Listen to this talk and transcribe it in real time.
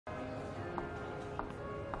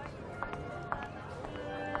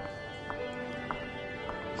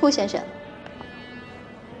顾先生，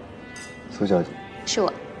苏小姐，是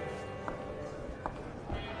我。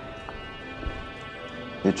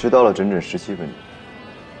你迟到了整整17分钟。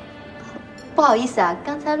不好意思啊，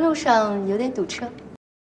刚才路上有点堵车。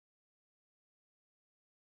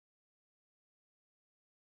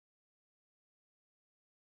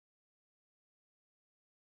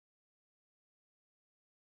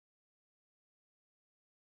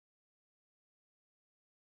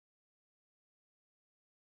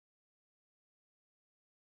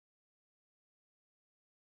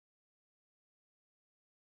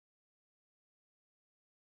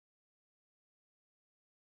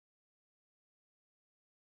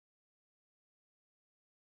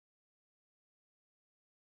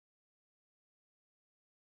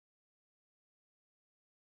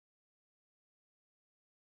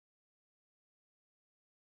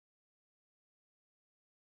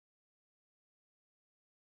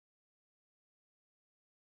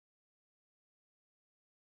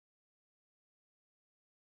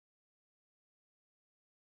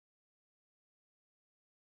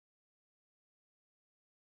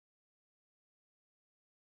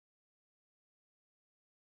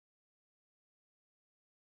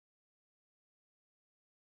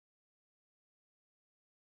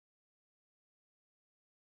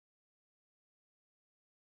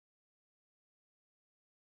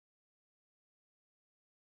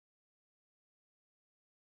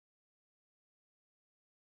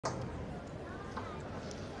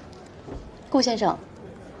顾先生，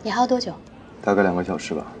你还要多久？大概2个小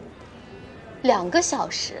时吧。2个小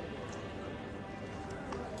时？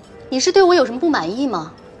你是对我有什么不满意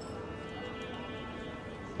吗？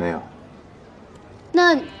没有。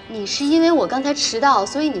那你是因为我刚才迟到，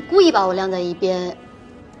所以你故意把我晾在一边，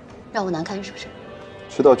让我难堪，是不是？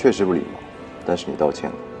迟到确实不礼貌，但是你道歉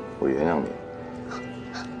了，我原谅你。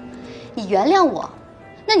你原谅我？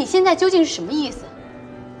那你现在究竟是什么意思？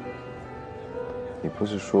你不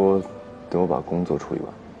是说等我把工作处理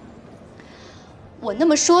完？我那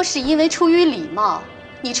么说是因为出于礼貌。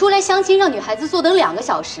你出来相亲，让女孩子坐等2个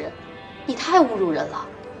小时，你太侮辱人了。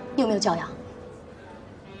你有没有教养？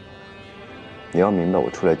你要明白，我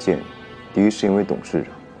出来见你，第一是因为董事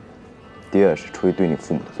长，第二是出于对你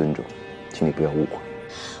父母的尊重，请你不要误会。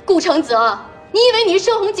顾承泽，你以为你是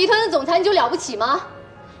盛虹集团的总裁你就了不起吗？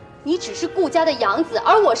你只是顾家的养子，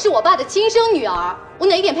而我是我爸的亲生女儿，我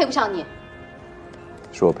哪一点配不上你？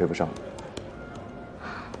是我配不上你。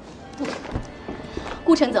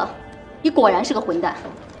顾承泽，你果然是个混蛋。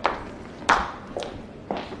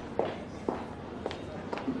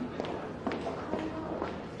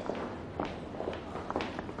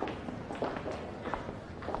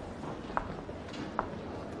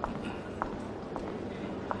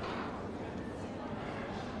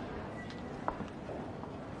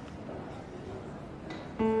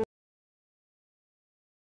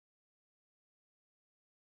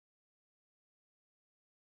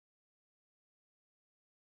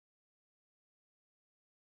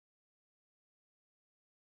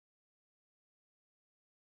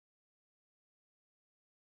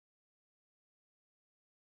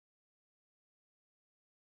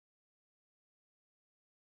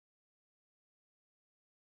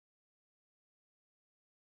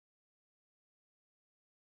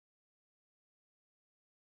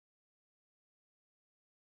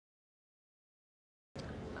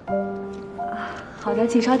好的，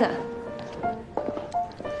请稍等。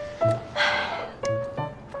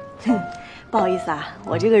不好意思啊，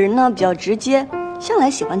我这个人呢比较直接，向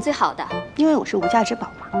来喜欢最好的，因为我是无价之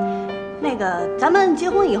宝嘛。那个，咱们结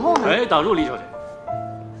婚以后呢？哎，打住，李小姐，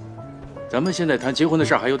咱们现在谈结婚的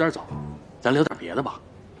事儿还有点早，咱聊点别的吧。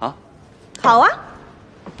啊？好啊。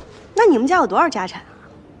那你们家有多少家产啊？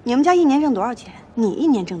你们家1年挣多少钱？你1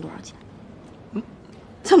年挣多少钱？嗯，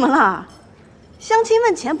怎么了？相亲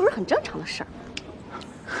问钱不是很正常的事儿。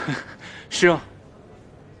是啊，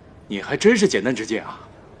你还真是简单直接啊，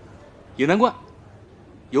也难怪，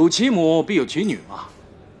有其母必有其女嘛。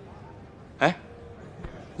哎，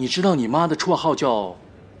你知道你妈的绰号叫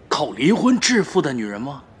“靠离婚致富的女人”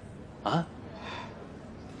吗？啊？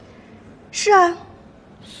是啊，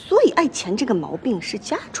所以爱钱这个毛病是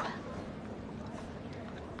家传。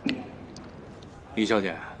李小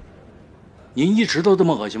姐，您一直都这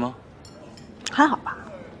么恶心吗？还好吧，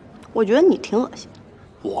我觉得你挺恶心的。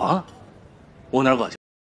我哪恶心？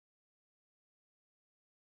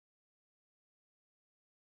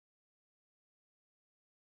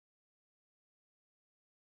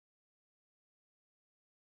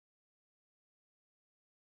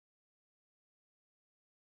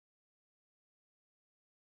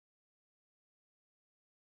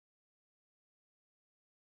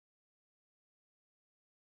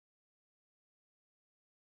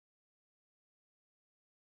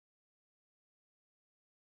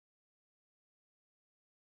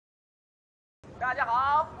大家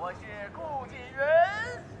好，我是顾瑾昀，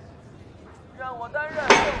让我担任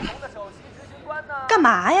正红的首席执行官呢。干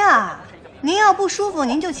嘛呀？您要不舒服，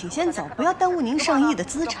您就请先走，不要耽误您上亿的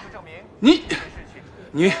资产。你，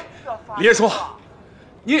李爷说，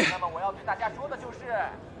你。那么我要对大家说的就是，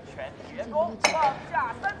全体员工放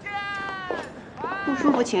假3天。不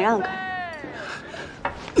舒服请让开。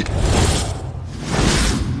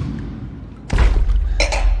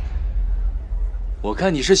 我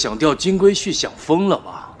看你是想钓金龟婿想疯了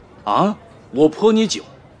吧？啊！我泼你酒，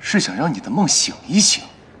是想让你的梦醒一醒。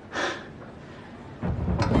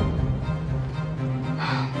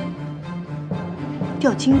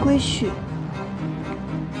钓金龟婿？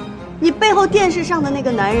你背后电视上的那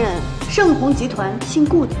个男人，盛虹集团姓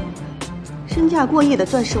顾的，身价过亿的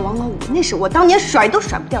钻石王老五，那是我当年甩都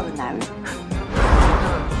甩不掉的男人。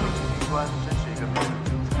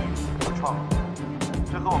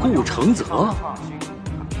顾承泽，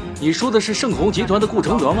你说的是盛虹集团的顾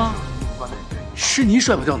承泽吗？是你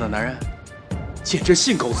甩不掉的男人，简直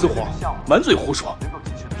信口雌黄，满嘴胡说。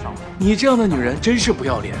你这样的女人真是不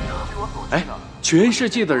要脸的！哎，全世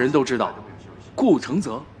界的人都知道，顾承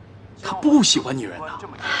泽，他不喜欢女人的。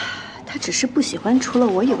他只是不喜欢除了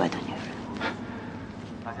我以外的女人。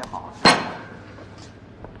大家好。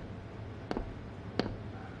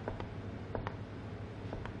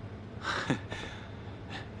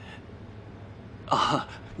啊，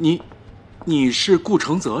你是顾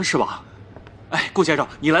承泽是吧？哎，顾先生，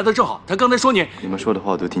你来的正好。他刚才说你们说的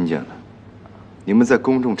话我都听见了。你们在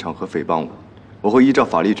公众场合诽谤我，我会依照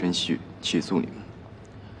法律程序起诉你们。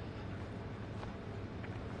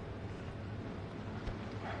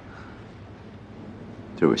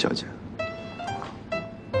这位小姐，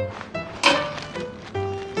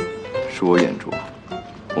是我眼拙，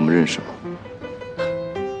我们认识吗？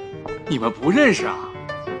你们不认识啊？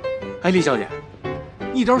哎，李小姐，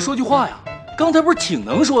你倒是说句话呀！刚才不是挺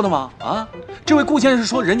能说的吗？啊，这位顾先生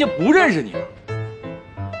说人家不认识你呢。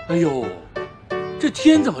哎呦，这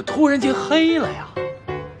天怎么突然间黑了呀？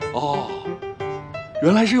哦，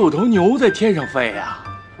原来是有头牛在天上飞呀！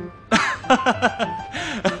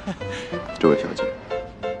这位小姐，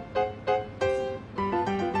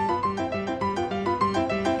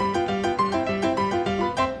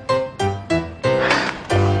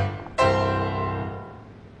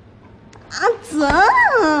阿泽。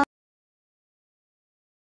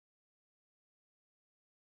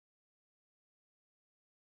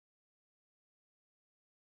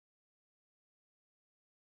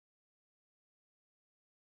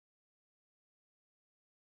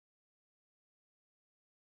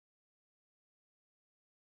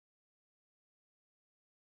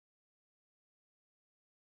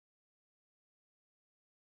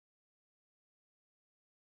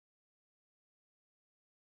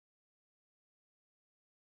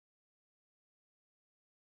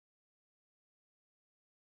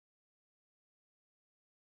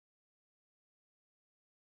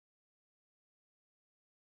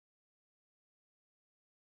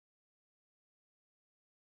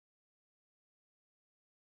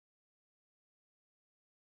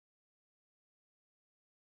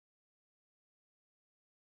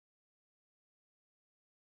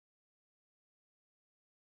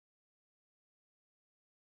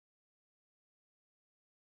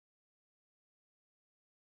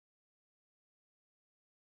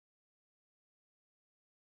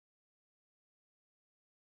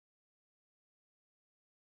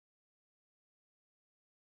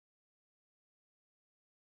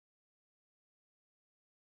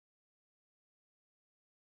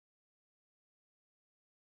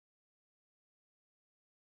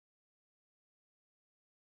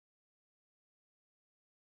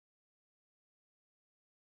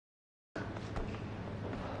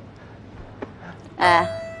哎，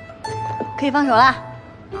可以放手了。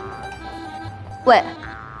喂，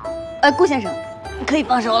顾先生，可以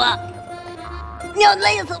放手了。你要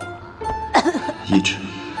累死我！意志，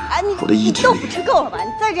哎，我的意志力。豆腐吃够了吧？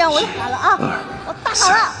你再这样我就喊了啊！我大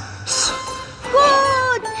喊了。顾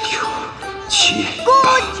6、7、顾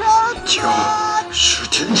承9、10，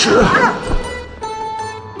停止！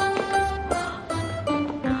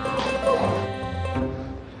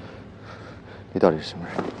你到底是什么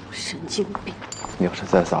人？神经病！你要是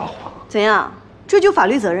再撒谎，怎样？追究法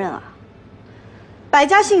律责任啊？百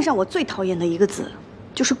家姓上我最讨厌的一个字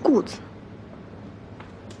就是“顾”字。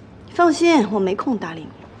你放心，我没空搭理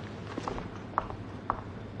你。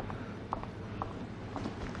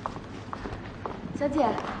小姐，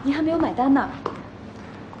您还没有买单呢。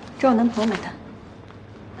找我男朋友买单。